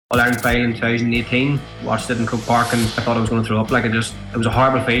All-Ireland final in 2018, watched it in Croke Park, and I thought I was going to throw up. It was a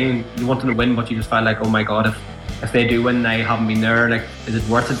horrible feeling. You wanted to win, but you just felt like, oh my God, if they do win, I haven't been there. Is it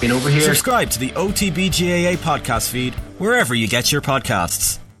worth it being over here? Subscribe to the OTBGAA podcast feed wherever you get your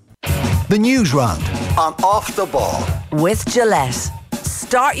podcasts. The News Round on Off the Ball with Gillette.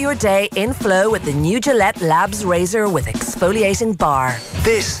 Start your day in flow with the new Gillette Labs Razor with exfoliating bar.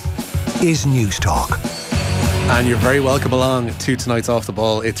 This is News Talk. And you're very welcome along to tonight's Off the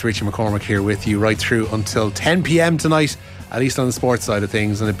Ball. It's Richie McCormick here with you right through until 10 p.m. tonight, at least on the sports side of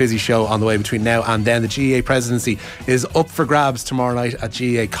things, and a busy show on the way between now and then. The GAA presidency is up for grabs tomorrow night at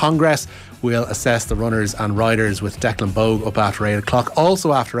GAA Congress. We'll assess the runners and riders with Declan Bogue up after 8 o'clock.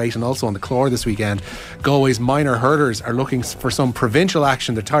 Also after 8 and also on the Clore this weekend, Galway's minor hurlers are looking for some provincial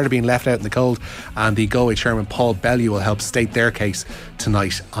action. They're tired of being left out in the cold, and the Galway chairman Paul Bellew will help state their case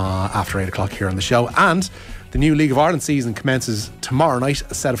tonight after 8 o'clock here on the show. And the new League of Ireland season commences tomorrow night,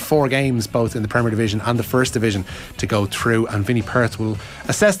 a set of 4 games both in the Premier Division and the First Division to go through, and Vinnie Perth will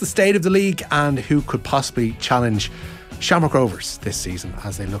assess the state of the league and who could possibly challenge Shamrock Rovers this season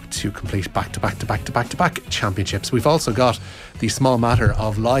as they look to complete back-to-back championships. We've also got the small matter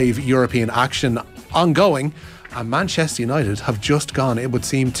of live European action ongoing, and Manchester United have just gone, it would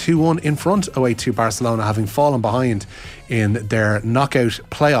seem, 2-1 in front away to Barcelona, having fallen behind in their knockout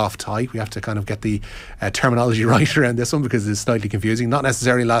playoff tie. We have to kind of get the terminology right around this one because it's slightly confusing. Not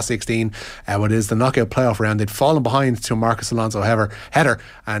necessarily last 16, what is the knockout playoff round. They'd fallen behind to Marcus Alonso header,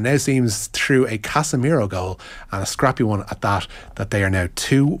 and now seems through a Casemiro goal, and a scrappy one at that they are now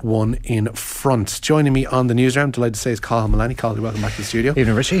 2-1 in front. Joining me on the newsround, delighted to say, is Cathal Mullaney. Cathal, welcome back to the studio.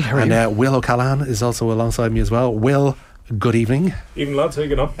 Evening, Richie. How are you? And Will O'Callaghan is also alongside me as well. Will, good evening. Evening, lads. How you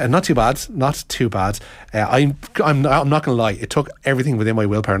getting on? Not too bad. I'm not going to lie, it took everything within my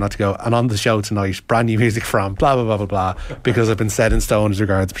willpower not to go. And on the show tonight, brand new music from blah blah blah blah blah, because I've been set in stone as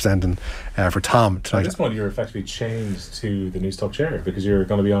regards presenting for Tom tonight. At this point, you're effectively changed to the News Talk chair because you're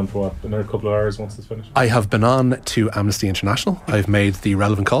going to be on for another couple of hours once it's finished. I have been on to Amnesty International. I've made the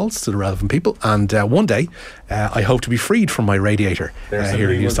relevant calls to the relevant people, and one day I hope to be freed from my radiator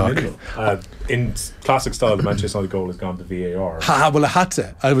here in News Talk. In classic style, the Manchester United goal has gone to VAR. Well, I had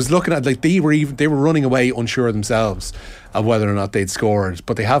to. I was looking at, they were running away unsure themselves of whether or not they'd scored,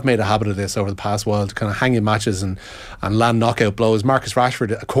 but they have made a habit of this over the past while, to kind of hang in matches and land knockout blows. Marcus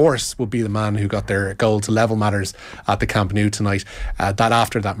Rashford, of course, would be the man who got their goal to level matters at the Camp Nou tonight. That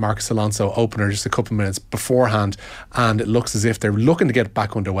after that Marcus Alonso opener just a couple of minutes beforehand, and it looks as if they're looking to get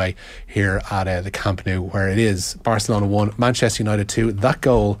back underway here at the Camp Nou, where it is Barcelona 1, Manchester United 2. That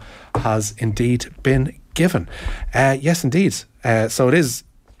goal has indeed been given. Yes, indeed. So it is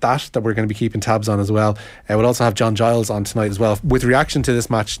that we're going to be keeping tabs on as well. We'll also have John Giles on tonight as well with reaction to this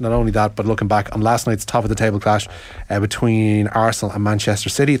match. Not only that, but looking back on last night's top of the table clash between Arsenal and Manchester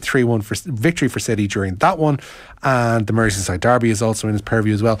City, 3-1 victory for City during that one, and the Merseyside derby is also in his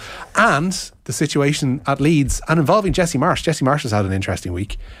purview as well, and the situation at Leeds and involving Jesse Marsh. Jesse Marsh has had an interesting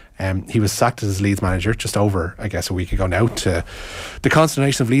week. He was sacked as Leeds manager just over, I guess, a week ago now, to the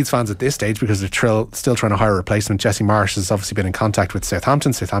consternation of Leeds fans at this stage, because they're still trying to hire a replacement. Jesse Marsh has obviously been in contact with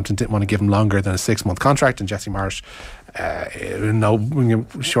Southampton. Southampton didn't want to give him longer than a 6-month contract, and Jesse Marsh, no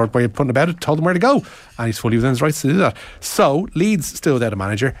short way of putting about it, told him where to go, and he's fully within his rights to do that. So Leeds still without a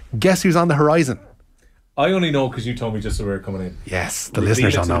manager. Guess who's on the horizon? I only know because you told me just as we were coming in. Yes, the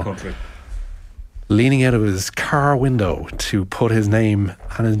listeners don't know. Leaning out of his car window to put his name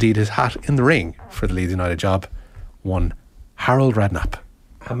and indeed his hat in the ring for the Leeds United job, one Harold Redknapp.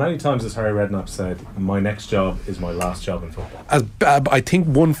 How many times has Harry Redknapp said, my next job is my last job in football? I think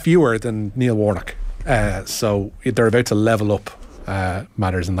one fewer than Neil Warnock. So they're about to level up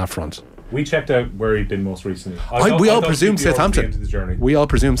matters in that front. We checked out where he'd been most recently. We all presume Southampton. I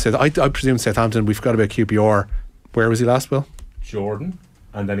presume Southampton. We forgot about QPR. Where was he last, Will? Jordan.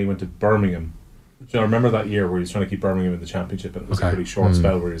 And then he went to Birmingham. Do you remember that year where he was trying to keep Birmingham in the Championship, and it was a pretty short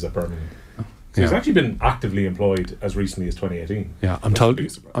spell where he was at Birmingham. So he's actually been actively employed as recently as 2018. Yeah, I'm told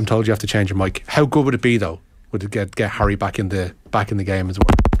you have to change your mic. How good would it be though? Would it get Harry back in the game as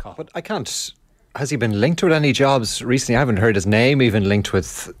well? But I can't. Has he been linked with any jobs recently? I haven't heard his name even linked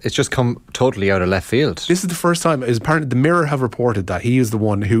with. It's just come totally out of left field. This is the first time. Apparently, the Mirror have reported that he is the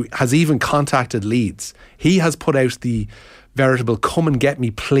one who has even contacted Leeds. He has put out the veritable "come and get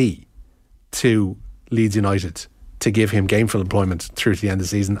me" plea to Leeds United to give him gainful employment through to the end of the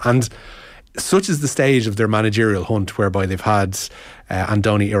season. And such is the stage of their managerial hunt, whereby they've had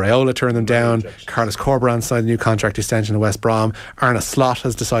Andoni Iraola turn them down, Carlos Corberán signed a new contract extension to West Brom, Arne Slot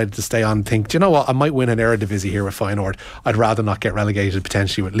has decided to stay on and think, do you know what, I might win an Eredivisie here with Feyenoord, I'd rather not get relegated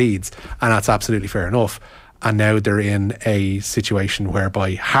potentially with Leeds, and that's absolutely fair enough. and now they're in a situation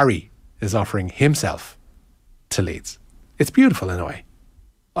whereby Harry is offering himself to Leeds. It's beautiful in a way.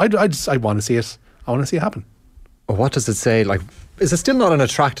 I want to see it. I want to see it happen. Well, what does it say? Like, is it still not an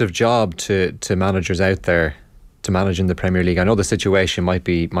attractive job to managers out there to manage in the Premier League? I know the situation might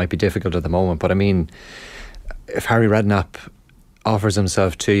be difficult at the moment, but I mean, if Harry Redknapp offers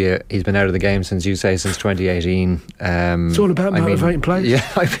himself to you, he's been out of the game since 2018. It's all about motivating players. Yeah,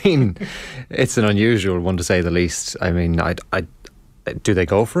 I mean, it's an unusual one to say the least. I mean, do they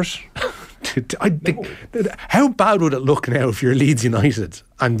go for it? I think, how bad would it look now if you're Leeds United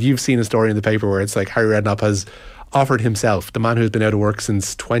and you've seen a story in the paper where it's like Harry Redknapp has offered himself, the man who's been out of work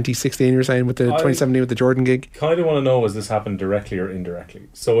since 2016, you're saying, with the 2017 with the Jordan gig? Kind of want to know, has this happened directly or indirectly?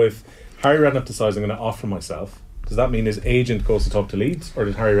 So if Harry Redknapp decides, I'm going to offer myself, does that mean his agent goes to talk to Leeds, or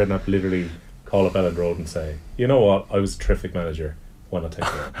did Harry Redknapp literally call up Ellen Road and say, you know what, I was a terrific manager, why not take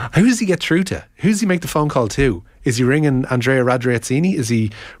it on? Who does he get through to? Who does he make the phone call to? Is he ringing Andrea Radriazzini? Is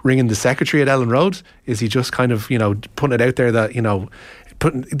he ringing the secretary at Ellen Road? Is he just kind of, putting it out there that,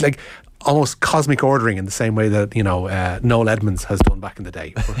 putting like almost cosmic ordering in the same way that, Noel Edmonds has done back in the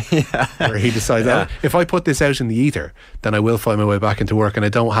day, where he decides, if I put this out in the ether, then I will find my way back into work and I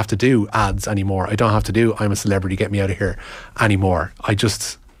don't have to do ads anymore. I don't have to do, I'm a celebrity, get me out of here anymore.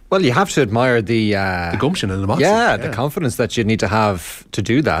 Well, you have to admire the gumption and the moxie. Yeah, the confidence that you need to have to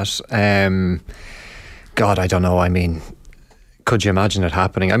do that. God, I don't know. I mean, could you imagine it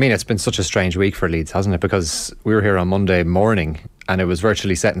happening? I mean, it's been such a strange week for Leeds, hasn't it? Because we were here on Monday morning and it was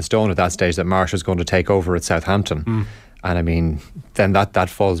virtually set in stone at that stage that Marsh was going to take over at Southampton. And I mean, then that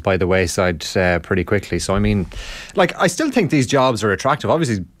falls by the wayside pretty quickly. So I mean, like, I still think these jobs are attractive.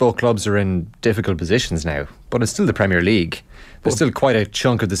 Obviously, both clubs are in difficult positions now, but it's still the Premier League. There's still quite a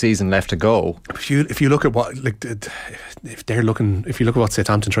chunk of the season left to go. If you look at what, like, if you look at what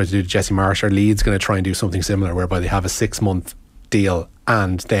Southampton tried to do to Jesse Marsh, are Leeds going to try and do something similar, whereby they have a 6-month deal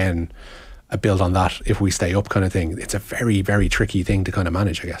and then a build on that if we stay up kind of thing? It's a very, very tricky thing to kind of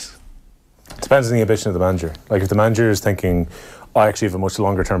manage, I guess. It depends on the ambition of the manager. Like, if the manager is thinking, I actually have a much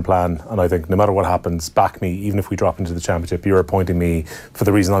longer term plan, and I think no matter what happens, back me, even if we drop into the Championship, you're appointing me for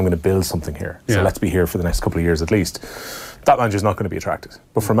the reason I'm going to build something here. So let's be here for the next couple of years at least. That manager's not going to be attracted.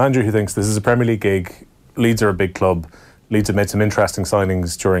 But for a manager who thinks this is a Premier League gig, Leeds are a big club, Leeds have made some interesting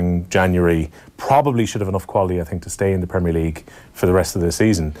signings during January, probably should have enough quality, I think, to stay in the Premier League for the rest of the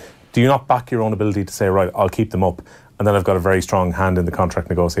season. Do you not back your own ability to say, right, I'll keep them up, and then I've got a very strong hand in the contract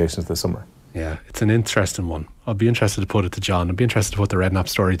negotiations this summer? Yeah, it's an interesting one. I'll be interested to put it to John. I'll be interested to put the Redknapp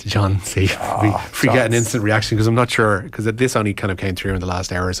story to John and see if we get an instant reaction, because I'm not sure, because this only kind of came through in the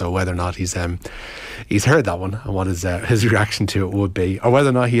last hour or so, whether or not he's heard that one and what his reaction to it would be, or whether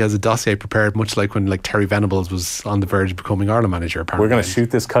or not he has a dossier prepared, much like when Terry Venables was on the verge of becoming Ireland manager. Apparently, we're going to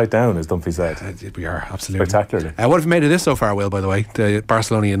shoot this kite down, as Dunphy said. We are, absolutely. Spectacularly. What have you made of this so far, Will, by the way? The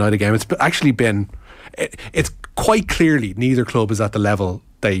Barcelona United game. It's actually been, it's quite clearly neither club is at the level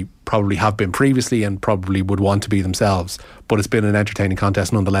they probably have been previously and probably would want to be themselves, but it's been an entertaining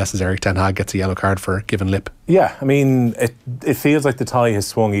contest nonetheless, as Eric Ten Hag gets a yellow card for giving lip. Yeah, I mean, it feels like the tie has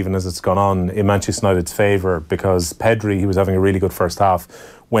swung even as it's gone on in Manchester United's favour, because Pedri, who was having a really good first half,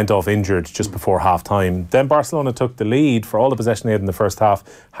 went off injured just before half time. Then Barcelona took the lead for all the possession they had in the first half,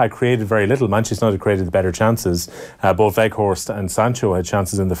 had created very little. Manchester United created the better chances. Both Weghorst and Sancho had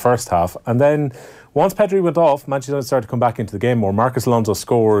chances in the first half, and then once Pedri went off, Manchester United started to come back into the game more. Marcus Alonso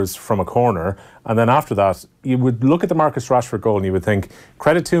scores from a corner, and then after that, you would look at the Marcus Rashford goal and you would think,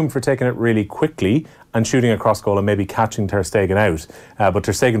 credit to him for taking it really quickly and shooting a cross goal and maybe catching Ter Stegen out. But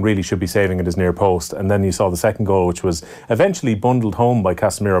Ter Stegen really should be saving at his near post. And then you saw the second goal, which was eventually bundled home by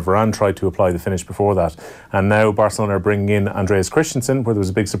Casemiro. Varane tried to apply the finish before that. And now Barcelona are bringing in Andreas Christensen, where there was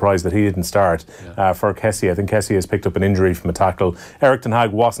a big surprise that he didn't start for Kessie. I think Kessie has picked up an injury from a tackle. Eric Ten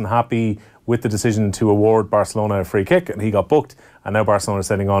Hag wasn't happy with the decision to award Barcelona a free kick, and he got booked, and now Barcelona are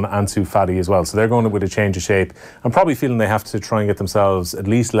sending on Ansu Fati as well. So they're going with a change of shape and probably feeling they have to try and get themselves at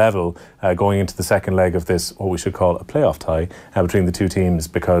least level going into the second leg of this, what we should call a playoff tie between the two teams,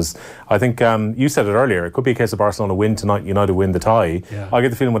 because I think you said it earlier, it could be a case of Barcelona win tonight, United win the tie. I get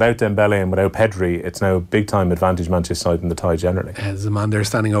the feeling without Dembele and without Pedri, it's now big time advantage Manchester United in the tie generally. There's a man there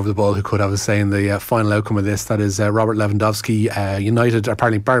standing over the ball who could have a say in the final outcome of this. That is Robert Lewandowski.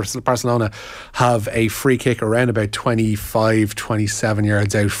 Barcelona have a free kick around about 25-26 27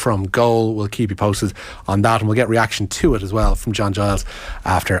 yards out from goal. We'll keep you posted on that, and we'll get reaction to it as well from John Giles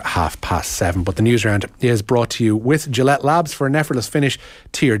after 7:30. But the news round is brought to you with Gillette Labs for an effortless finish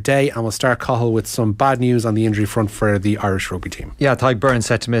to your day, and we'll start, Cathal, with some bad news on the injury front for the Irish rugby team. Yeah, Tadhg Beirne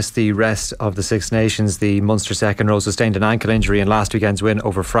set to miss the rest of the Six Nations. The Munster second row sustained an ankle injury in last weekend's win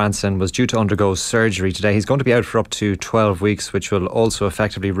over France and was due to undergo surgery today. He's going to be out for up to 12 weeks, which will also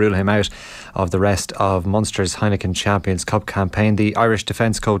effectively rule him out of the rest of Munster's Heineken Champions Cup campaign. The Irish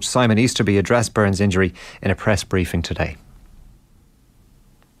defence coach Simon Easterby addressed Beirne's injury in a press briefing today.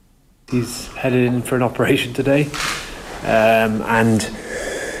 He's headed in for an operation today, and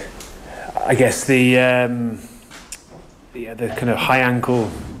I guess the kind of high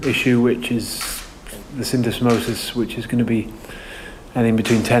ankle issue, which is the syndesmosis, which is going to be anything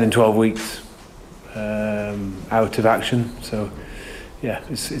between 10 and 12 weeks out of action. So yeah,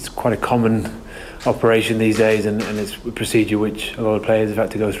 it's quite a common operation these days, and it's a procedure which a lot of players have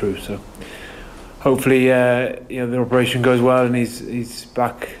had to go through. So hopefully the operation goes well and he's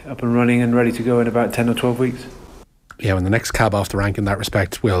back up and running and ready to go in about 10 or 12 weeks. Yeah, when the next cab off the rank in that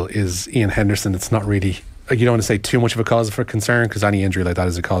respect, Will, is Ian Henderson. It's not really, you don't want to say too much of a cause for concern, because any injury like that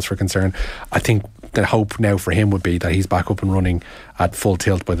is a cause for concern. I think the hope now for him would be that he's back up and running at full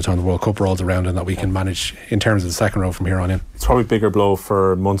tilt by the time the World Cup rolls around, and that we can manage in terms of the second row from here on in. It's probably a bigger blow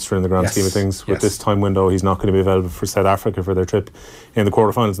for Munster in the grand scheme of things. With this time window, he's not going to be available for South Africa for their trip in the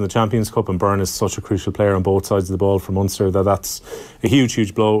quarterfinals in the Champions Cup, and Beirne is such a crucial player on both sides of the ball for Munster that's a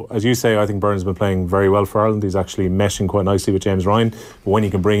huge blow. As you say, I think Beirne's been playing very well for Ireland. He's actually meshing quite nicely with James Ryan, but when you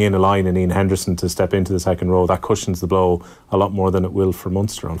can bring in a line and Ian Henderson to step into the second row, that cushions the blow a lot more than it will for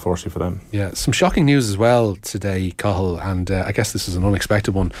Munster, unfortunately for them. Yeah, some shocking news as well today, Cathal, and I guess this is an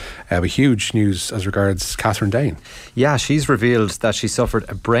unexpected one, but huge news as regards Catherine Dane. Yeah, she's revealed that she suffered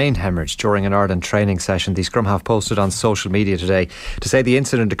a brain hemorrhage during an Ireland training session. The Scrum half posted on social media today to say the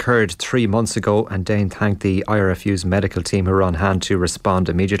incident occurred 3 months ago, and Dane thanked the IRFU's medical team who were on hand to respond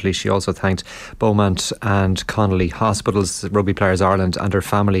immediately. She also thanked Beaumont and Connolly Hospitals, Rugby Players Ireland, and her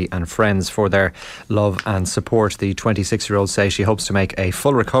family and friends for their love and support. The 26-year-old says she hopes to make a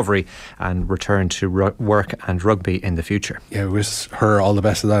full recovery and return to work and rugby in the future. Yeah, we wish her all the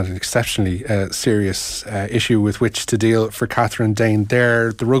best of that. An exceptionally serious issue with which to deal for Catherine Dane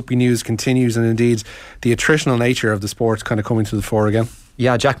there. The rugby news continues, and indeed the attritional nature of the sport kind of coming to the fore again.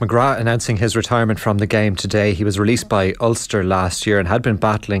 Yeah, Jack McGrath announcing his retirement from the game today. He was released by Ulster last year and had been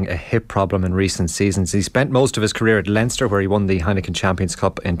battling a hip problem in recent seasons. He spent most of his career at Leinster, where he won the Heineken Champions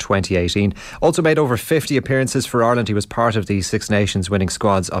Cup in 2018. Also made over 50 appearances for Ireland. He was part of the Six Nations winning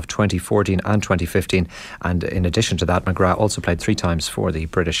squads of 2014 and 2015. And in addition to that, McGrath also played 3 times for the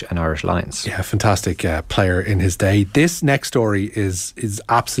British and Irish Lions. Yeah, fantastic player in his day. This next story is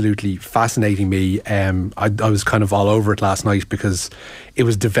absolutely fascinating me. I was kind of all over it last night because it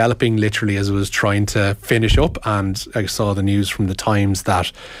was developing literally as it was trying to finish up, and I saw the news from the Times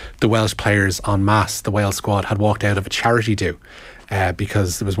that the Welsh players en masse, the Wales squad, had walked out of a charity do.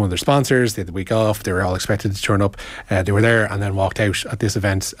 Because it was one of their sponsors. They had the week off. They were all expected to turn up. They were there and then walked out at this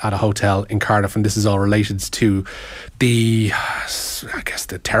event at a hotel in Cardiff. And this is all related to the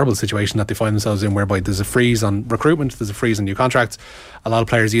terrible situation that they find themselves in, whereby there's a freeze on recruitment, there's a freeze on new contracts. A lot of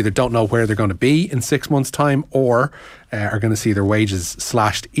players either don't know where they're going to be in 6 months' time, or are going to see their wages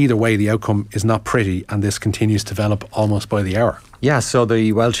slashed. Either way, the outcome is not pretty, and this continues to develop almost by the hour. Yeah, so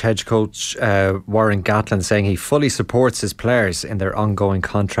the Welsh head coach Warren Gatland saying he fully supports his players in their ongoing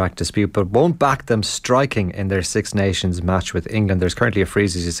contract dispute, but won't back them striking in their Six Nations match with England. There's currently a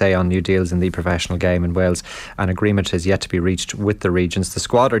freeze, as you say, on new deals in the professional game in Wales. An agreement has yet to be reached with the regions. The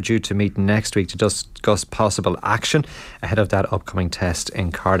squad are due to meet next week to discuss possible action ahead of that upcoming test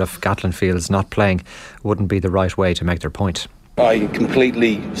in Cardiff. Gatland feels not playing wouldn't be the right way to make their point. I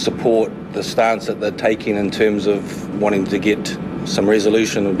completely support the stance that they're taking in terms of wanting to get some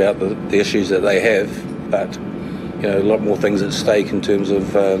resolution about the issues that they have, but a lot more things at stake in terms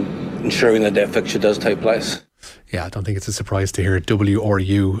of ensuring that fixture does take place. Yeah, I don't think it's a surprise to hear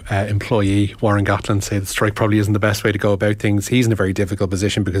WRU employee Warren Gatland say that strike probably isn't the best way to go about things. He's in a very difficult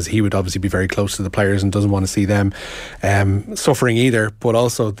position because he would obviously be very close to the players and doesn't want to see them suffering either. But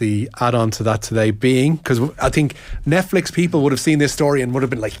also the add-on to that today being, because I think Netflix people would have seen this story and would have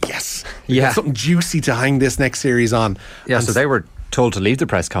been like, yes, something juicy to hang this next series on. Yeah, and so they were told to leave the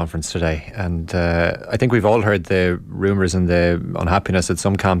press conference today, and I think we've all heard the rumours and the unhappiness at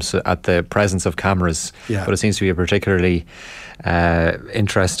some camps at the presence of cameras, but it seems to be a particularly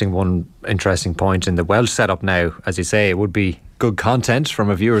interesting point in the Welsh setup now. As you say, it would be good content from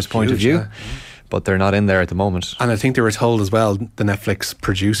a viewer's point of view. but they're not in there at the moment. And I think they were told as well, the Netflix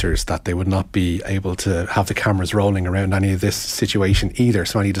producers, that they would not be able to have the cameras rolling around any of this situation either.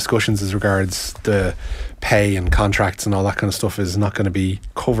 So any discussions as regards the pay and contracts and all that kind of stuff is not going to be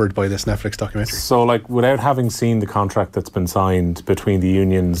covered by this Netflix documentary. So, like, without having seen the contract that's been signed between the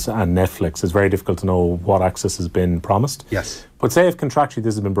unions and Netflix, it's very difficult to know what access has been promised. Yes. But say if contractually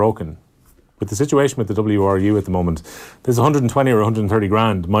this has been broken, with the situation with the WRU at the moment, there's 120 or 130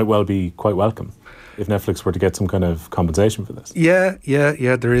 grand might well be quite welcome if Netflix were to get some kind of compensation for this. Yeah.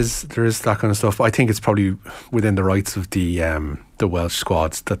 There is that kind of stuff. I think it's probably within the rights of the Welsh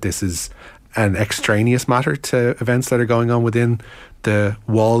squads that this is an extraneous matter to events that are going on within the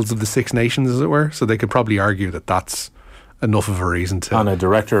walls of the Six Nations, as it were. So they could probably argue that that's enough of a reason to... And a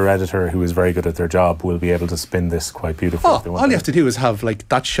director or editor who is very good at their job will be able to spin this quite beautifully. If they want all you have to do is have like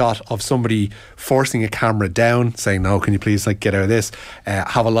that shot of somebody forcing a camera down, saying, no, can you please like get out of this?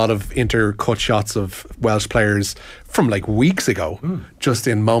 Have a lot of intercut shots of Welsh players from like weeks ago, just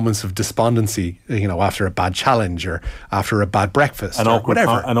in moments of despondency, you know, after a bad challenge or after a bad breakfast or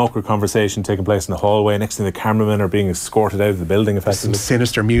whatever. An awkward conversation taking place in the hallway. Next thing the cameramen are being escorted out of the building effectively. Some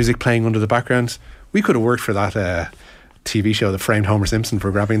sinister music playing under the background. We could have worked for that TV show that framed Homer Simpson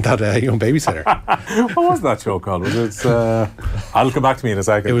for grabbing that young babysitter. What was that show called? Was it? I'll come back to me in a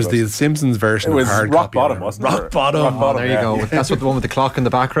second. It was the Simpsons version. It was of Hard Rock Copy, Bottom, wasn't it? Rock Bottom. There you go. That's what the one with the clock in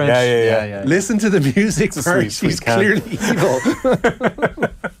the background. Yeah. Listen to the music first. She's clearly evil.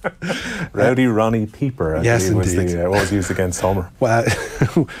 Rowdy Ronnie Peeper, I believe, was what was used against Homer. Well,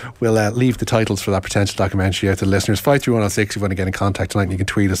 we'll leave the titles for that potential documentary out to the listeners. 53106 if you want to get in contact tonight, and you can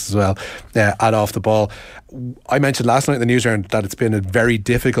tweet us as well at Off the Ball. I mentioned last night in the news round that it's been a very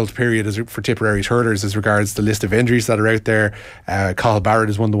difficult period for Tipperary's hurlers as regards the list of injuries that are out there. Cathal Barrett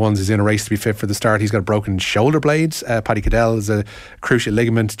is one of the ones who's in a race to be fit for the start. He's got broken shoulder blades. Paddy Cadell is a cruciate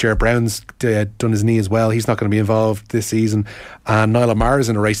ligament. Jared Brown's done his knee as well. He's not going to be involved this season. And Niall O'Meara is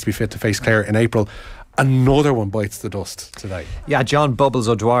in a race to be fit to face Clare in April. Another one bites the dust today. Yeah, John Bubbles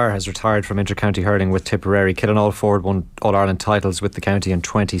O'Dwyer has retired from inter-county hurling with Tipperary. Killinall Ford won All-Ireland titles with the county in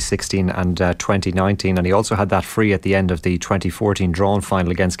 2016 and 2019, and he also had that free at the end of the 2014 drawn final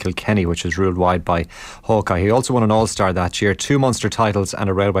against Kilkenny, which was ruled wide by Hawkeye. He also won an All-Star that year, 2 Munster titles and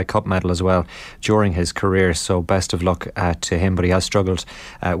a Railway Cup medal as well during his career, so best of luck to him, but he has struggled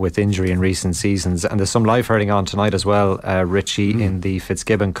with injury in recent seasons. And there's some live hurling on tonight as well, Richie, in the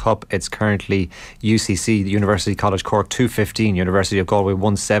Fitzgibbon Cup. It's currently UCC, the University College Cork 215, University of Galway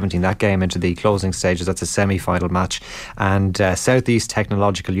 117. That game into the closing stages. That's a semi-final match. And South East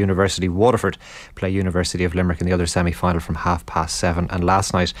Technological University Waterford play University of Limerick in the other semi-final from 7:30. And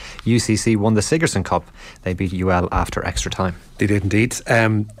last night UCC won the Sigerson Cup. They beat UL after extra time. They did indeed.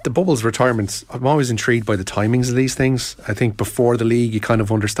 The Bubbles retirements, I'm always intrigued by the timings of these things. I think before the league you kind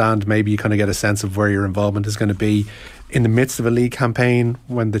of understand, maybe you kind of get a sense of where your involvement is going to be. In the midst of a league campaign,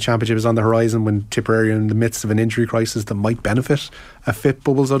 when the championship is on the horizon, when Tipperary are in the midst of an injury crisis that might benefit a fit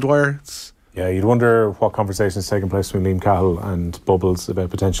Bubbles O'Dwyer. Yeah, you'd wonder what conversations taking place between Liam Cahill and Bubbles about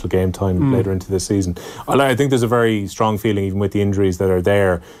potential game time later into this season. I think there's a very strong feeling, even with the injuries that are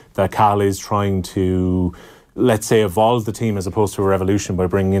there, that Cahill is trying to, let's say, evolve the team as opposed to a revolution by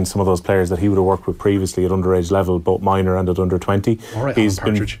bringing in some of those players that he would have worked with previously at underage level, both minor and at under 20. All right, he's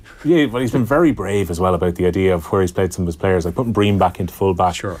been very brave as well about the idea of where he's played some of his players, like putting Bream back into full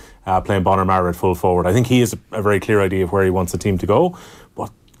back, playing Bonner-Mara at full forward. I think he has a very clear idea of where he wants the team to go.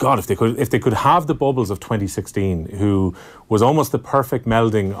 But God, if they could have the Bubbles of 2016, who was almost the perfect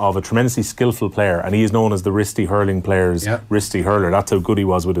melding of a tremendously skillful player, and he is known as the wristy hurling player's wristy hurler. That's how good he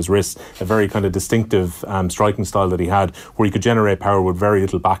was with his wrists. A very kind of distinctive striking style that he had, where he could generate power with very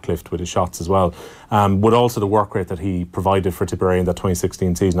little backlift with his shots as well. With also the work rate that he provided for Tipperary in that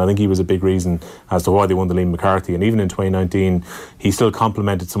 2016 season. I think he was a big reason as to why they won the Liam McCarthy. And even in 2019, he still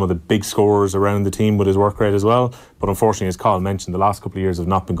complemented some of the big scorers around the team with his work rate as well. But unfortunately, as Carl mentioned, the last couple of years have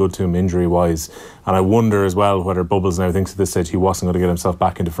not been good to him injury-wise. And I wonder as well whether Bubbles now thinks at this stage he wasn't going to get himself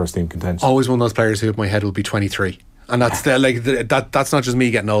back into first team contention. Always one of those players who in my head will be 23. And that's that's not just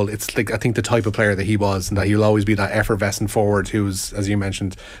me getting old. It's like, I think the type of player that he was, and that he'll always be that effervescent forward who's, as you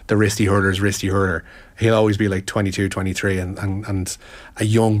mentioned, the wristy hurler. He'll always be like 22, 23 and a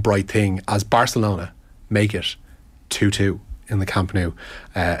young bright thing as Barcelona make it 2-2 in the Camp Nou.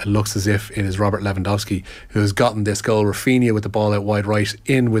 It looks as if it is Robert Lewandowski who has gotten this goal. Rafinha with the ball out wide right,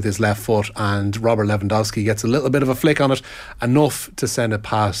 in with his left foot, and Robert Lewandowski gets a little bit of a flick on it, enough to send it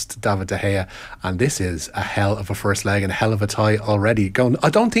past David De Gea. And this is a hell of a first leg and a hell of a tie already. I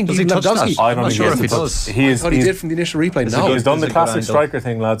don't think he touched Lewandowski. that? I'm not sure if he does. I thought he did from the initial replay. No, he's done the classic striker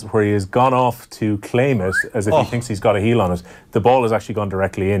thing, lads, where he has gone off to claim it as if he thinks he's got a heel on it. The ball has actually gone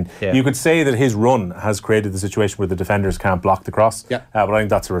directly in. Yeah. You could say that his run has created the situation where the defenders can't block the cross. Yeah. But I think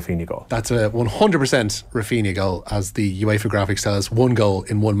that's a Rafinha goal. That's a 100% Rafinha goal, as the UEFA graphics tell us. 1 goal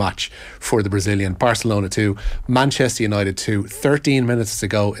in 1 match for the Brazilian. Barcelona 2, Manchester United 2. 13 minutes to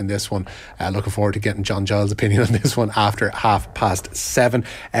go in this one. Looking forward to getting John Giles' opinion on this one after 7:30.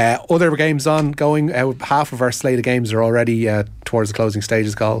 Other games ongoing. Half of our slate of games are already towards the closing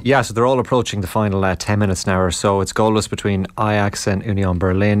stages, Carl. Yeah, so they're all approaching the final 10 minutes now or so. It's goalless between Ajax and Union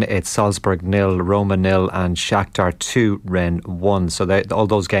Berlin. It's Salzburg 0, Roma 0 and Shakhtar 2, Rennes 1. So all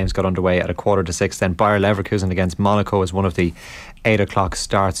those games got underway at 5:45. Then Bayer Leverkusen against Monaco is one of the 8 o'clock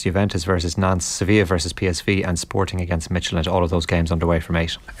starts. Juventus versus Nantes, Sevilla versus PSV, and Sporting against Midtjylland. All of those games underway from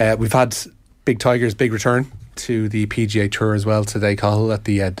 8. We've had Big Tiger's big return to the PGA Tour as well today, Cathal, at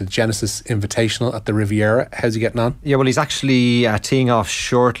the Genesis Invitational at the Riviera. How's he getting on? Yeah, well, he's actually teeing off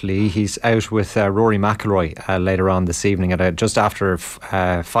shortly. He's out with Rory McIlroy later on this evening at just after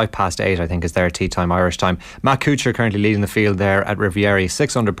 8:05, I think, is their tee time, Irish time. Matt Kuchar currently leading the field there at Riviera.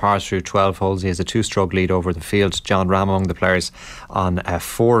 6 under par through 12 holes. He has a 2-stroke lead over the field. John Ram among the players on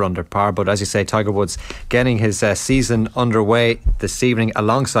 4 under par. But as you say, Tiger Woods getting his season underway this evening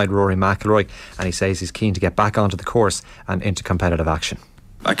alongside Rory McIlroy, and he says he's keen to get back onto the course and into competitive action.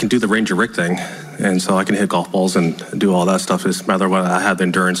 I can do the Ranger Rick thing, and so I can hit golf balls and do all that stuff. It's matter whether I have the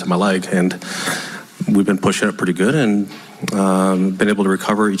endurance in my leg, and we've been pushing it pretty good and been able to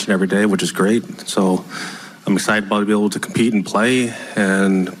recover each and every day, which is great. So I'm excited about to be able to compete and play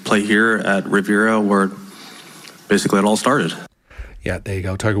here at Riviera, where basically it all started. Yeah, there you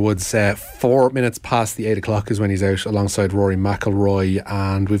go. Tiger Woods, 4 minutes past the 8 o'clock is when he's out alongside Rory McIlroy.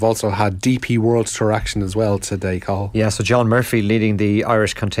 And we've also had DP World Tour action as well today, Carl. Yeah, so John Murphy leading the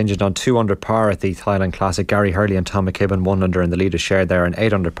Irish contingent on 2 under par at the Thailand Classic. Gary Hurley and Tom McKibben 1 under in the lead is shared there, and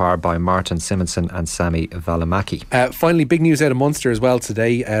 8 under par by Martin Simonsen and Sami Välimäki. Finally, big news out of Munster as well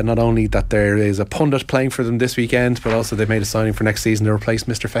today. Not only that there is a pundit playing for them this weekend, but also they've made a signing for next season to replace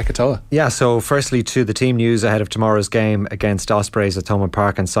Mr. Fekitoa. Yeah, so firstly to the team news ahead of tomorrow's game against Ospreys at Thomond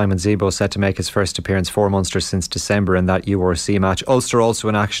Park, and Simon Zebo set to make his first appearance for Munster since December in that URC match. Ulster also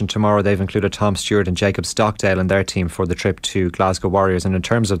in action tomorrow. They've included Tom Stewart and Jacob Stockdale in their team for the trip to Glasgow Warriors. And in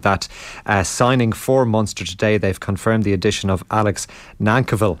terms of that signing for Munster today, they've confirmed the addition of Alex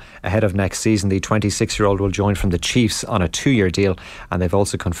Nankerville ahead of next season. The 26-year-old will join from the Chiefs on a 2-year deal, and they've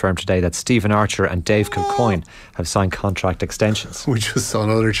also confirmed today that Stephen Archer and Dave Kilcoyne have signed contract extensions. We just saw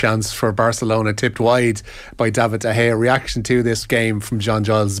another chance for Barcelona tipped wide by David De Gea. Reaction to this game from John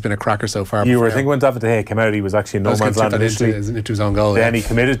Giles has been a cracker so far. You were thinking when David De Gea came out, he was actually in no man's land initially. Into his own goal. Then he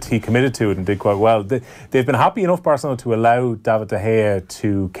committed to it and did quite well. They've been happy enough, Barcelona, to allow David De Gea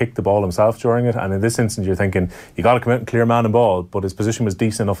to kick the ball himself during it. And in this instance, you're thinking you got to come out and clear man and ball, but his position was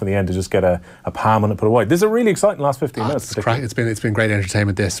decent enough in the end to just get a palm on it, put it wide. This is a really exciting last 15 minutes. It's been great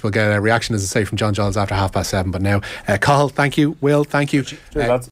entertainment. This we'll get a reaction, as I say, from John Giles after 7:30. But now, Cathal, thank you. Will, thank you. Cheers, lads.